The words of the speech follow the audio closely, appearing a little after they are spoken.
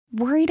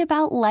Worried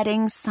about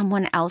letting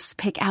someone else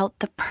pick out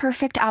the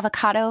perfect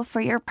avocado for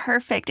your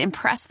perfect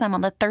impress them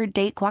on the third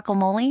date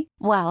guacamole?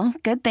 Well,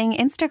 good thing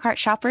Instacart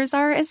shoppers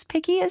are as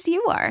picky as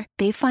you are.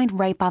 They find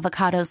ripe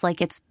avocados like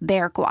it's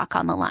their guac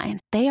on the line.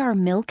 They are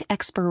milk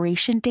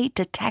expiration date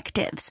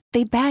detectives.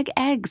 They bag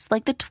eggs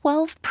like the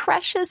 12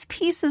 precious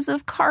pieces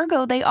of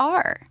cargo they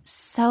are.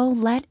 So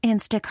let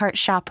Instacart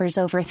shoppers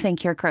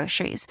overthink your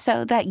groceries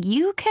so that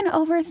you can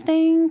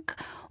overthink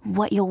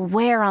what you'll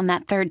wear on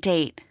that third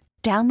date.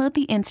 Download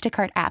the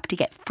Instacart app to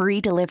get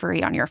free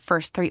delivery on your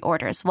first 3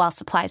 orders while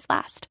supplies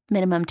last.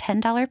 Minimum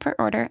 $10 per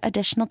order.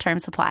 Additional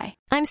terms apply.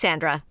 I'm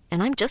Sandra,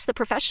 and I'm just the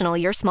professional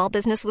your small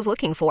business was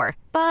looking for.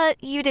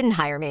 But you didn't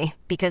hire me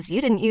because you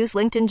didn't use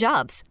LinkedIn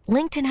Jobs.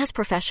 LinkedIn has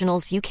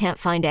professionals you can't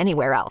find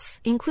anywhere else,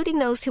 including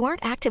those who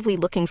aren't actively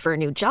looking for a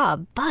new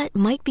job, but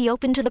might be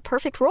open to the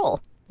perfect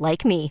role,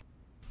 like me.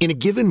 In a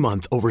given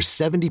month, over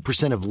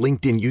 70% of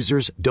LinkedIn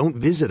users don't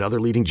visit other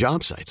leading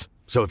job sites.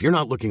 So if you're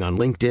not looking on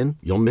LinkedIn,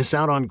 you'll miss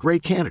out on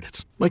great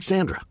candidates like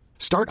Sandra.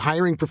 Start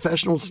hiring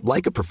professionals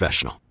like a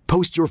professional.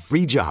 Post your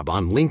free job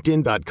on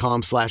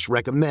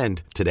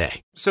linkedin.com/recommend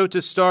today. So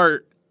to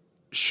start,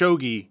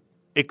 shogi,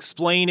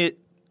 explain it,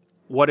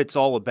 what it's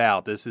all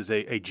about. This is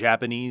a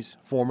Japanese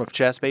form of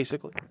chess,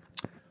 basically?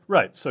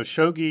 Right. So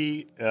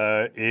shogi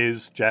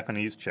is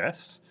Japanese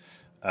chess.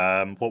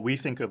 What we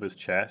think of as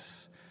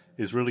chess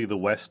is really the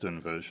Western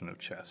version of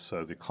chess.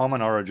 So the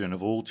common origin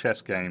of all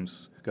chess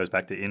games goes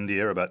back to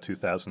India about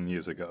 2,000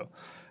 years ago.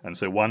 And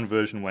so one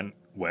version went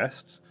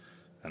west,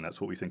 and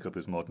that's what we think of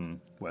as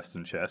modern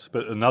Western chess.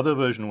 But another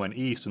version went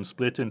east and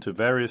split into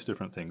various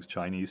different things: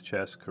 Chinese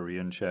chess,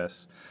 Korean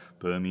chess,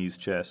 Burmese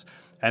chess,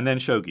 and then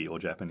shogi, or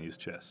Japanese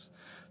chess.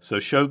 So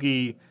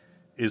shogi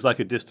is like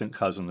a distant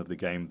cousin of the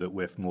game that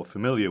we're more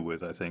familiar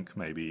with, I think,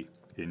 maybe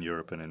in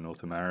Europe and in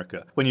North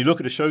America. When you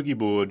look at a shogi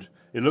board,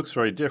 it looks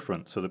very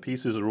different. So the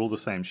pieces are all the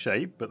same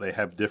shape, but they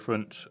have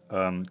different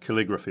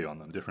calligraphy on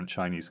them, different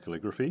Chinese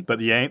calligraphy. But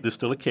there's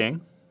still a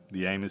king.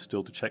 The aim is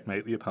still to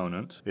checkmate the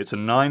opponent. It's a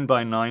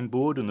 9x9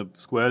 board, and the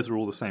squares are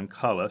all the same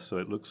color, so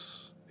it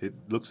looks a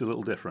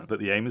little different. But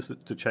the aim is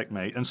to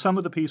checkmate. And some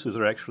of the pieces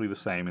are actually the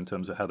same in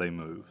terms of how they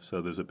move.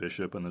 So there's a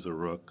bishop, and there's a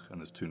rook, and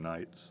there's 2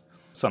 knights.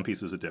 Some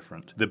pieces are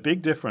different. The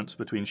big difference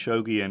between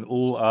shogi and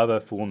all other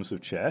forms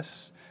of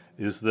chess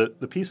is that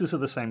the pieces are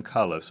the same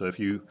color. So if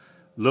you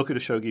look at a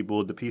shogi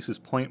board, the pieces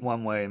point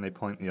one way and they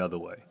point the other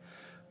way.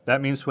 That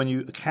means when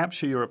you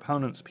capture your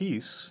opponent's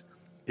piece,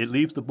 it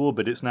leaves the board,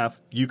 but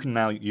you can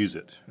now use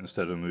it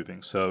instead of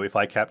moving. So if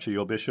I capture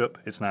your bishop,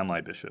 it's now my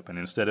bishop. And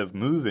instead of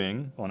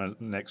moving on a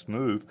next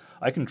move,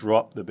 I can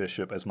drop the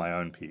bishop as my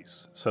own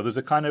piece. So there's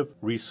a kind of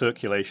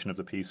recirculation of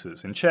the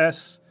pieces. In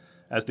chess,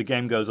 as the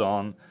game goes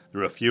on,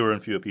 there are fewer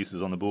and fewer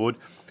pieces on the board.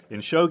 In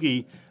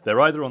shogi,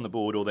 they're either on the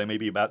board or they may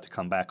be about to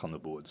come back on the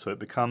board. So it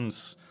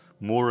becomes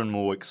more and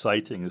more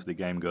exciting as the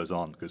game goes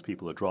on because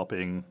people are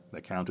dropping, they're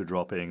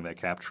counter-dropping, they're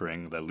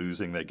capturing, they're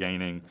losing, they're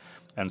gaining.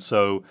 And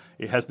so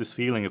it has this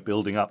feeling of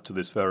building up to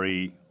this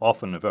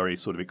often a very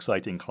sort of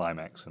exciting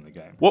climax in the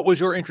game. What was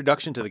your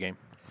introduction to the game?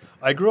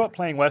 I grew up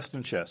playing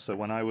Western chess. So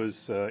when I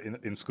was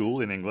in school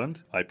in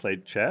England, I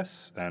played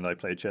chess, and I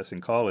played chess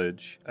in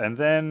college. And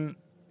then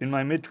in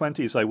my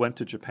mid-20s, I went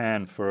to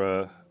Japan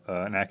for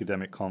an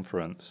academic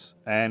conference,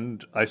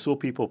 and I saw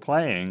people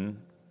playing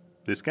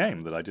this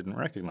game that I didn't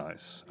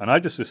recognize. And I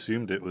just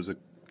assumed it was a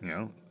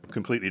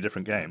completely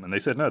different game. And they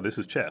said, no, this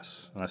is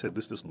chess. And I said,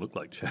 this doesn't look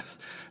like chess.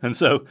 And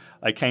so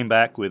I came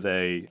back with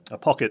a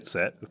pocket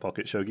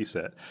shogi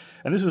set.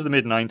 And this was the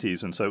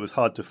mid-90s, and so it was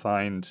hard to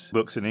find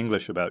books in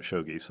English about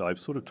shogi. So I've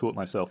sort of taught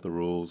myself the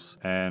rules,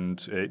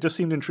 and it just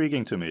seemed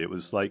intriguing to me. It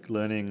was like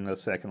learning a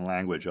second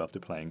language after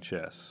playing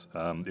chess.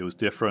 It was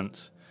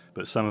different,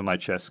 but some of my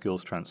chess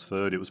skills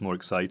transferred. It was more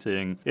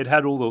exciting. It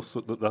had all those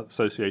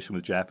association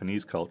with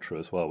Japanese culture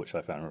as well, which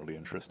I found really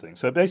interesting.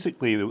 So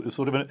basically, it was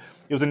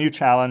it was a new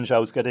challenge. I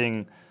was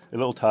getting a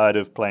little tired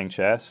of playing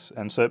chess,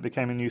 and so it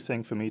became a new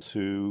thing for me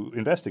to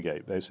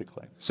investigate,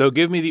 basically. So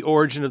give me the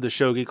origin of the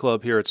Shogi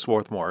Club here at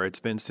Swarthmore. It's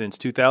been since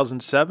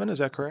 2007, is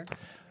that correct?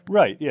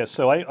 Right, yes.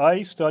 So I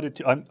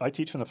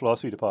teach in the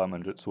philosophy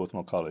department at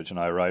Swarthmore College, and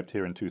I arrived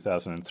here in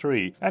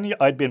 2003. And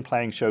I'd been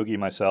playing shogi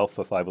myself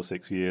for 5 or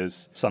 6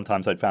 years.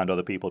 Sometimes I'd found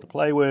other people to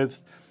play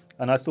with.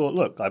 And I thought,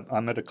 look,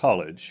 I'm at a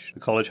college. The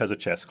college has a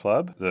chess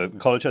club. The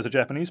college has a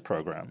Japanese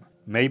program.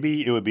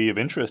 Maybe it would be of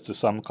interest to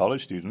some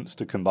college students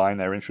to combine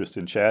their interest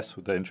in chess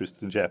with their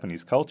interest in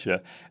Japanese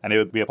culture, and it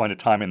would be a point of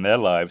time in their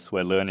lives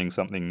where learning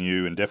something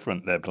new and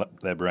different,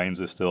 their brains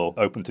are still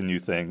open to new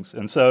things.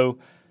 And so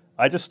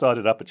I just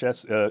started up a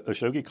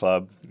shogi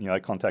club. I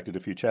contacted a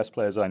few chess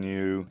players I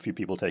knew, a few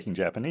people taking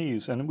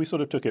Japanese, and we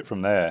sort of took it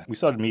from there. We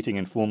started meeting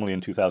informally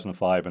in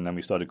 2005, and then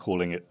we started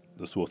calling it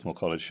the Swarthmore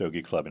College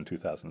Shogi Club in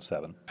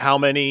 2007. How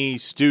many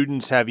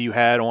students have you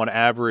had on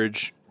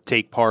average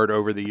take part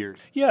over the years?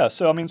 Yeah,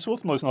 so I mean,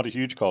 Swarthmore is not a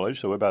huge college,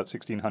 so we're about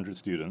 1,600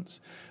 students.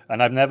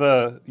 And I've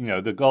never,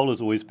 the goal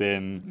has always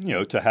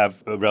been, to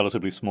have a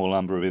relatively small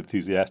number of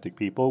enthusiastic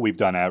people. We've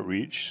done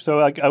outreach. So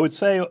I would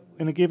say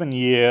in a given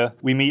year,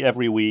 we meet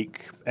every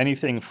week.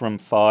 Anything from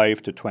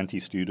 5 to 20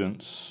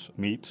 students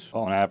meet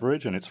on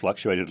average, and it's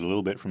fluctuated a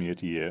little bit from year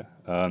to year.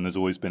 There's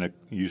always been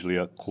usually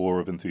a core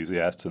of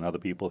enthusiasts and other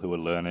people who are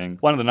learning.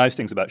 One of the nice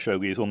things about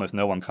shogi is almost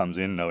no one comes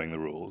in knowing the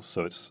rules.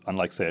 So it's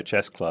unlike, say, a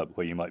chess club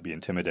where you might be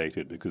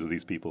intimidated because of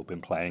these people have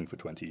been playing for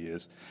 20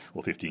 years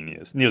or 15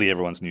 years. Nearly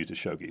everyone's new to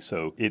shogi.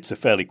 So it's a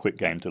fairly quick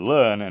game to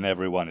learn, and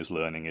everyone is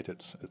learning it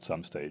at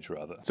some stage or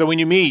other. So when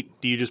you meet,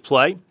 do you just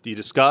play? Do you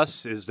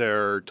discuss? Is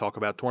there talk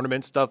about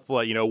tournament stuff?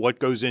 What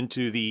goes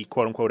into the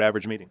quote-unquote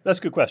average meeting? That's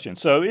a good question.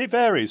 So it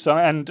varies. So,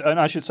 and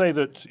I should say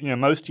that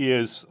most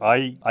years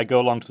I go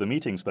along to the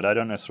meetings, but I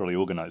don't necessarily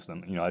organize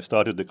them. I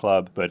started the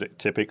club, but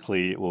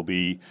typically it will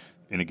be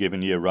in a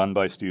given year run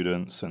by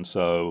students, and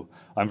so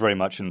I'm very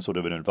much in sort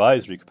of an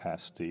advisory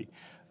capacity.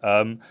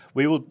 They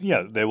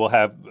will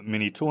have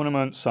mini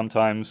tournaments.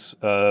 Sometimes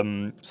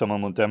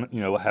someone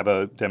will have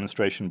a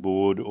demonstration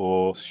board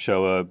or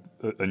show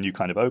a new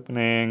kind of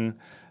opening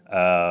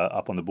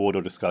up on the board,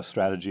 or discuss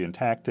strategy and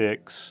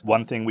tactics.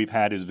 One thing we've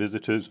had is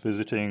visitors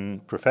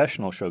visiting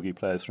professional shogi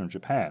players from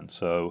Japan.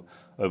 So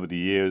over the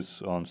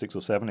years, on 6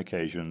 or 7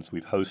 occasions,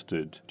 we've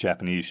hosted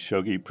Japanese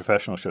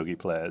professional shogi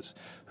players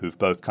who've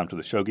both come to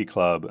the Shogi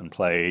Club and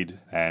played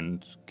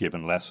and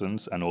given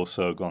lessons, and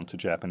also gone to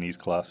Japanese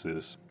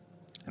classes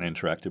and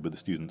interacted with the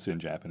students in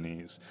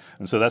Japanese.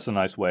 And so that's a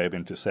nice way of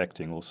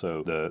intersecting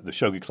also the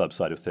Shogi Club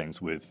side of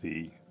things with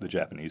the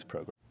Japanese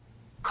program.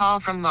 Call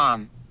from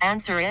mom.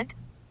 Answer it.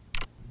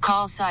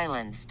 Call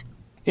silenced.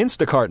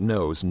 Instacart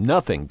knows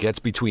nothing gets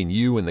between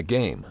you and the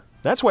game.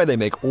 That's why they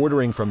make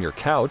ordering from your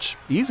couch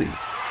easy.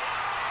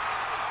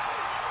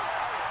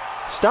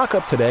 Stock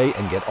up today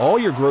and get all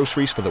your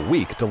groceries for the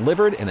week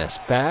delivered in as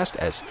fast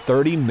as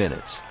 30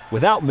 minutes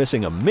without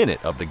missing a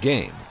minute of the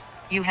game.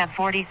 You have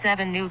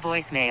 47 new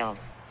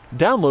voicemails.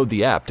 Download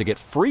the app to get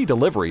free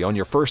delivery on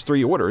your first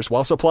 3 orders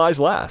while supplies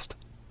last.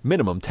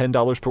 Minimum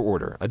 $10 per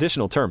order.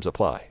 Additional terms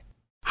apply.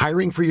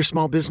 Hiring for your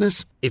small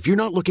business? If you're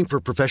not looking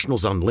for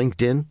professionals on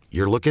LinkedIn,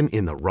 you're looking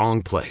in the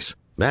wrong place.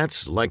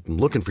 That's like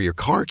looking for your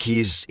car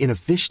keys in a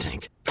fish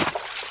tank.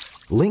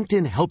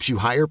 LinkedIn helps you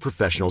hire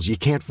professionals you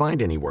can't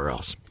find anywhere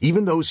else,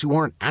 even those who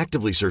aren't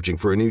actively searching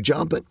for a new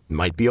job but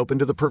might be open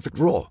to the perfect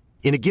role.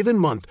 In a given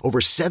month, over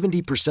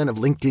 70% of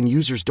LinkedIn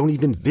users don't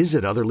even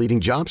visit other leading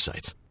job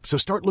sites. So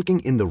start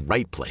looking in the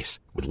right place.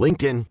 With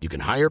LinkedIn, you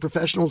can hire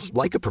professionals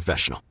like a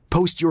professional.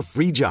 Post your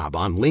free job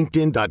on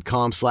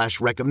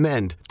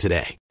linkedin.com/recommend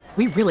today.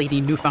 We really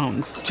need new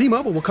phones.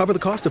 T-Mobile will cover the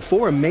cost of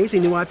 4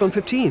 amazing new iPhone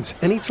 15s,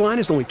 and each line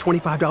is only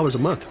 $25 a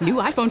month. New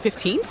iPhone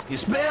 15s?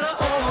 It's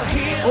better over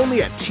here.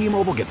 Only at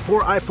T-Mobile, get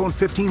 4 iPhone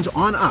 15s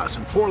on us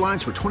and 4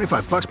 lines for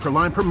 $25 per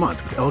line per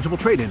month with eligible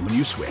trade-in when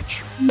you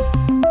switch.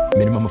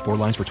 Minimum of 4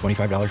 lines for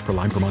 $25 per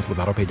line per month with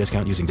autopay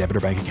discount using debit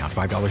or bank account.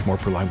 $5 more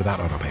per line without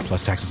autopay,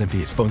 plus taxes and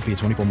fees. Phone fee at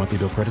 24 monthly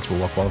bill credits for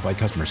well-qualified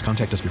customers.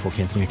 Contact us before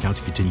canceling account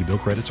to continue bill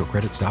credits or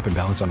credit stop and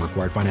balance on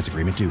required finance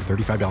agreement due.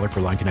 $35 per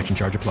line connection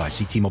charge applies.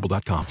 See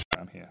T-Mobile.com.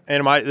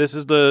 And this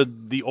is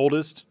the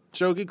oldest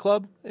shogi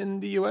club in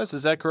the U.S.,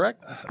 is that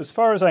correct? As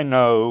far as I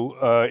know,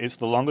 it's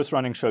the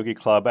longest-running shogi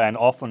club and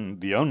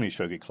often the only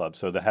shogi club,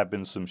 so there have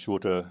been some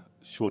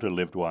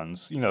shorter-lived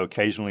ones.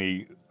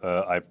 Occasionally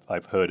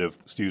I've heard of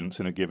students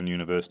in a given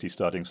university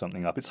starting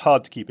something up. It's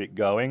hard to keep it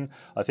going.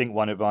 I think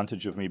one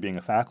advantage of me being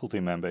a faculty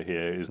member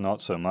here is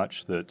not so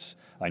much that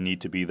I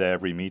need to be there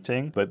every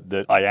meeting, but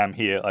that I am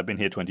here. I've been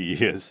here 20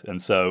 years,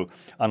 and so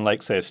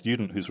unlike, say, a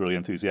student who's really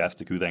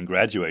enthusiastic who then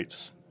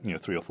graduates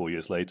 3 or 4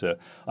 years later,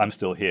 I'm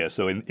still here.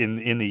 So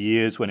in the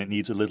years when it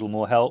needs a little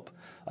more help,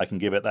 I can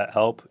give it that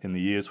help. In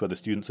the years where the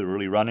students are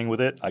really running with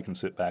it, I can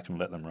sit back and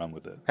let them run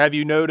with it. Have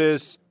you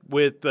noticed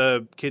with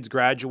the kids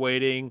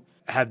graduating,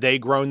 have they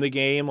grown the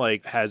game?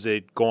 Like, has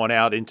it gone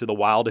out into the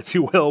wild, if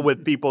you will,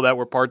 with people that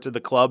were parts of the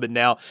club and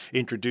now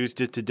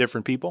introduced it to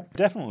different people?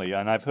 Definitely,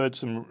 and I've heard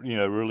some,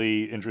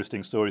 really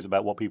interesting stories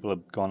about what people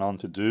have gone on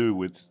to do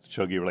with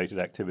shogi-related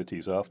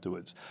activities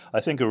afterwards.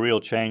 I think a real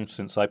change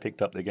since I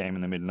picked up the game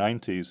in the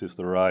mid-90s is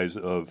the rise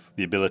of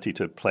the ability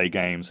to play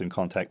games and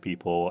contact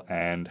people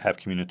and have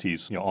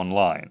communities,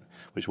 online,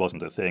 which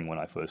wasn't a thing when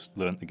I first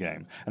learned the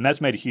game. And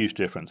that's made a huge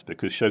difference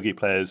because shogi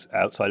players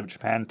outside of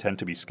Japan tend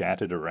to be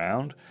scattered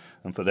around,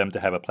 and for them to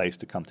have a place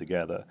to come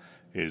together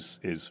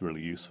is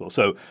really useful.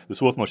 So the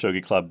Swarthmore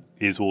Shogi Club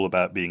is all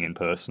about being in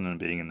person and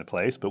being in the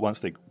place, but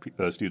once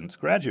students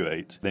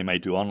graduate, they may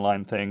do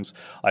online things.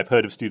 I've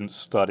heard of students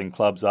starting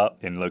clubs up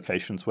in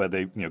locations where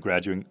they,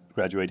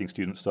 graduating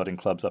students starting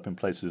clubs up in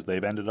places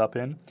they've ended up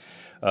in.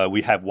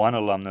 We have one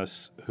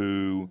alumnus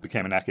who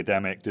became an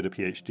academic, did a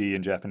PhD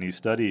in Japanese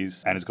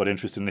studies, and has got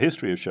interest in the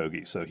history of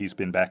shogi. So he's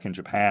been back in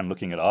Japan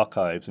looking at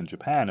archives in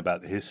Japan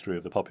about the history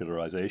of the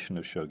popularization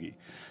of shogi.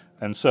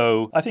 And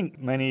so I think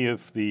many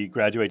of the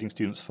graduating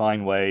students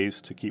find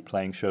ways to keep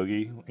playing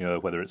shogi,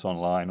 whether it's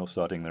online or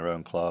starting their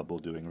own club or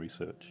doing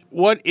research.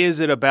 What is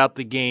it about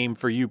the game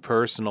for you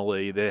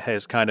personally that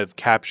has kind of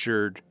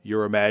captured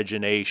your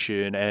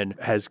imagination and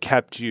has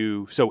kept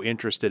you so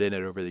interested in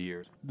it over the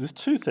years? There's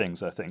two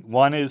things, I think.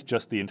 One is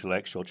just the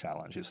intellectual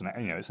challenge. It's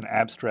an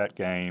abstract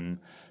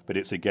game, but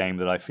it's a game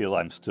that I feel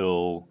I'm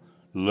still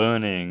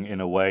learning in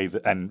a way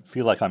that, and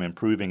feel like I'm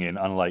improving in,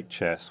 unlike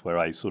chess, where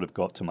I sort of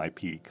got to my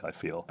peak, I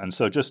feel. And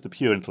so just the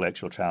pure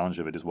intellectual challenge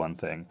of it is one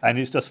thing. And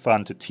it's just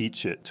fun to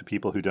teach it to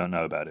people who don't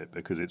know about it,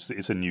 because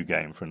it's a new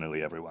game for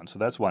nearly everyone. So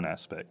that's one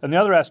aspect. And the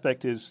other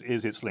aspect is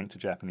its link to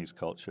Japanese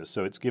culture.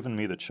 So it's given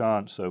me the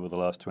chance over the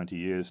last 20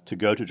 years to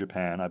go to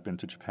Japan. I've been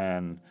to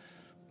Japan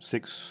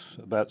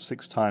about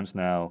six times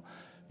now,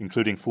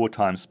 including 4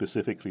 times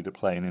specifically to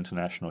play in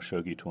international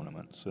shogi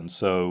tournaments. And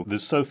so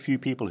there's so few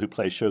people who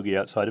play shogi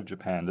outside of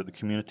Japan that the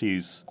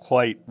community's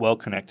quite well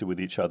connected with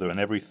each other. And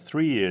every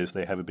 3 years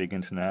they have a big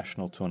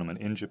international tournament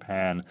in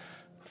Japan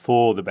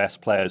for the best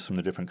players from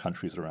the different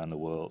countries around the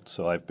world.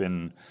 So I've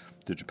been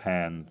to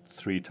Japan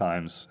 3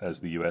 times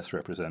as the U.S.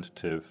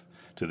 representative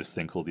to this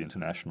thing called the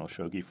International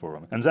Shogi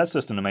Forum. And that's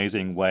just an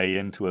amazing way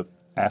into an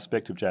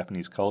aspect of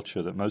Japanese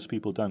culture that most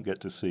people don't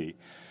get to see.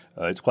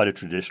 It's quite a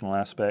traditional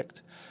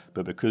aspect,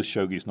 but because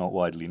shogi is not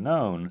widely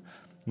known,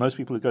 most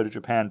people who go to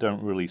Japan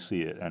don't really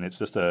see it. And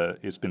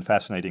it's been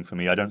fascinating for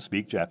me. I don't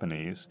speak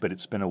Japanese, but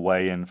it's been a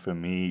way in for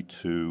me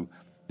to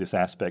this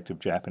aspect of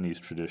Japanese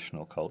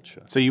traditional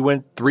culture. So you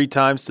went 3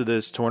 times to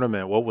this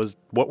tournament.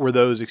 What were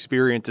those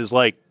experiences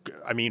like?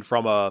 I mean,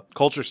 from a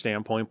culture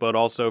standpoint, but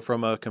also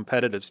from a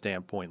competitive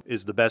standpoint.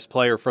 Is the best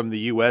player from the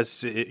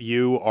U.S.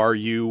 Are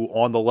you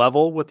on the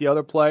level with the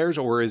other players,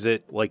 or is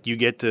it like you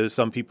get to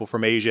some people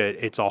from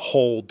Asia, it's a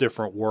whole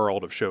different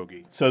world of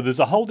shogi? So there's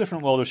a whole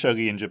different world of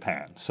shogi in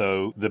Japan.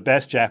 So the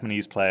best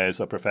Japanese players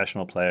are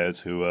professional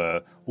players who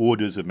are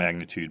orders of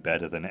magnitude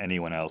better than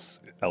anyone else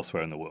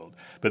elsewhere in the world.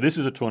 But this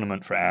is a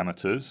tournament for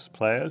amateurs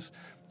players.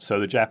 So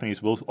the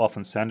Japanese will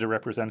often send a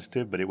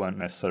representative, but it won't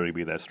necessarily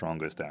be their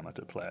strongest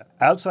amateur player.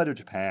 Outside of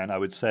Japan, I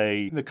would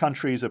say the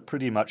countries are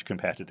pretty much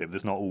competitive.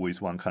 There's not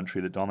always one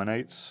country that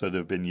dominates. So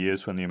there have been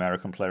years when the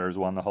American players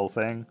won the whole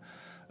thing.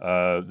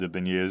 There have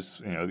been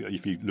years,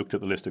 if you looked at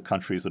the list of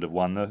countries that have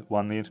won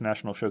the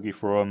International Shogi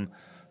Forum,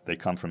 they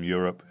come from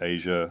Europe,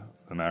 Asia,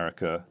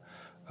 America.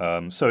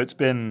 So it's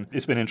been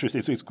interesting.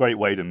 It's a great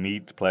way to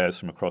meet players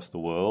from across the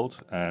world,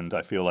 and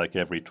I feel like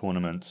every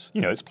tournament,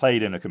 it's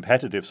played in a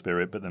competitive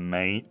spirit, but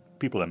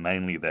people are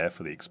mainly there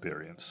for the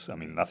experience. I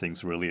mean,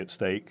 nothing's really at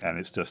stake, and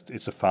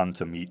it's a fun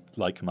to meet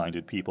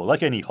like-minded people.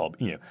 Like any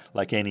hobby,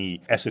 like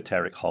any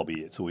esoteric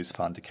hobby, it's always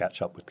fun to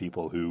catch up with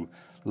people who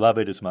love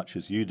it as much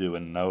as you do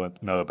and know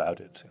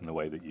about it in the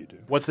way that you do.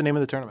 What's the name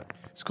of the tournament?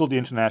 It's called the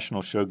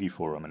International Shogi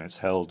Forum, and it's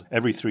held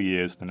every 3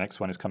 years. The next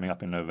one is coming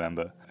up in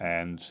November,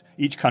 and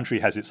each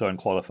country has its own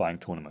qualifying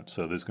tournament.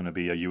 So there's going to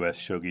be a U.S.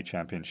 Shogi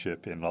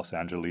Championship in Los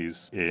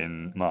Angeles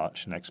in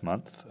March next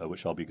month,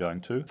 which I'll be going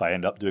to. If I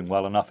end up doing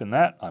well enough in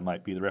that, I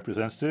might be the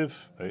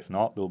representative. If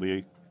not, there'll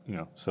be,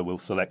 so we'll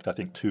select, I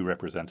think, 2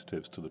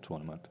 representatives to the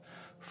tournament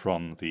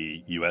from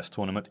the U.S.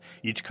 tournament.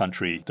 Each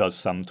country does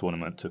some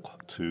tournament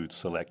to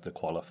select the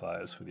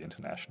qualifiers for the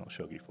International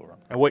Shogi Forum.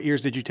 And what years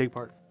did you take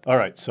part? All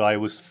right, so I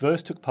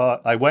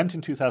went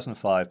in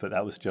 2005, but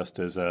that was just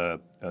as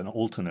an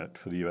alternate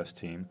for the U.S.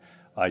 team.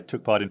 I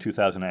took part in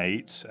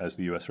 2008 as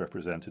the U.S.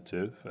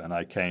 representative, and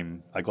I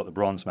got the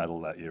bronze medal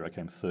that year. I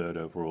came 3rd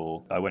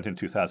overall. I went in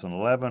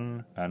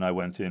 2011, and I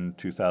went in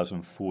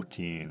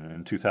 2014. And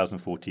in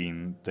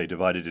 2014, they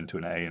divided into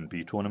an A and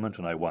B tournament,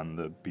 and I won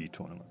the B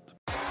tournament.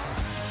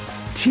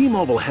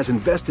 T-Mobile has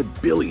invested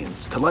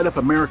billions to light up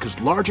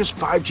America's largest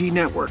 5G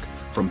network,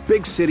 from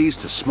big cities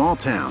to small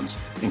towns,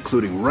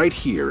 including right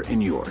here in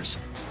yours.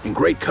 And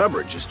great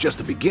coverage is just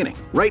the beginning.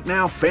 Right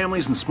now,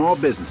 families and small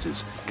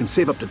businesses can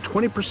save up to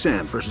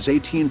 20% versus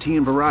AT&T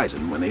and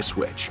Verizon when they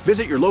switch.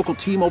 Visit your local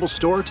T-Mobile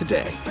store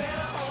today.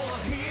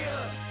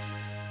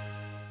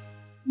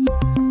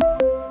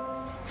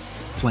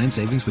 Plan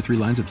savings with 3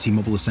 lines of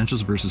T-Mobile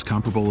Essentials versus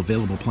comparable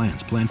available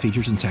plans. Plan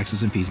features and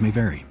taxes and fees may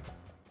vary.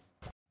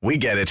 We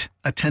get it.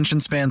 Attention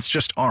spans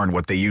just aren't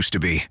what they used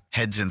to be.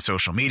 Heads in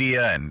social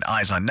media and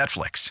eyes on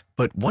Netflix.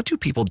 But what do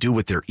people do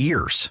with their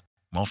ears?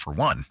 Well, for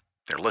one,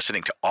 they're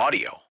listening to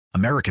audio.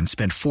 Americans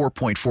spend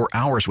 4.4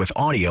 hours with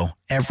audio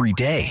every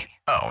day.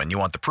 Oh, and you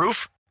want the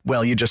proof?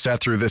 Well, you just sat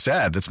through this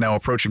ad that's now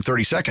approaching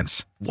 30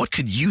 seconds. What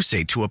could you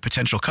say to a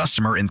potential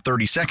customer in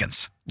 30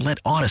 seconds? Let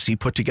Odyssey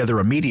put together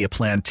a media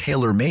plan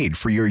tailor-made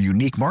for your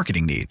unique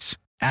marketing needs.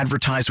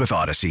 Advertise with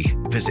Odyssey.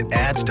 Visit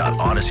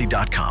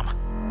ads.odyssey.com.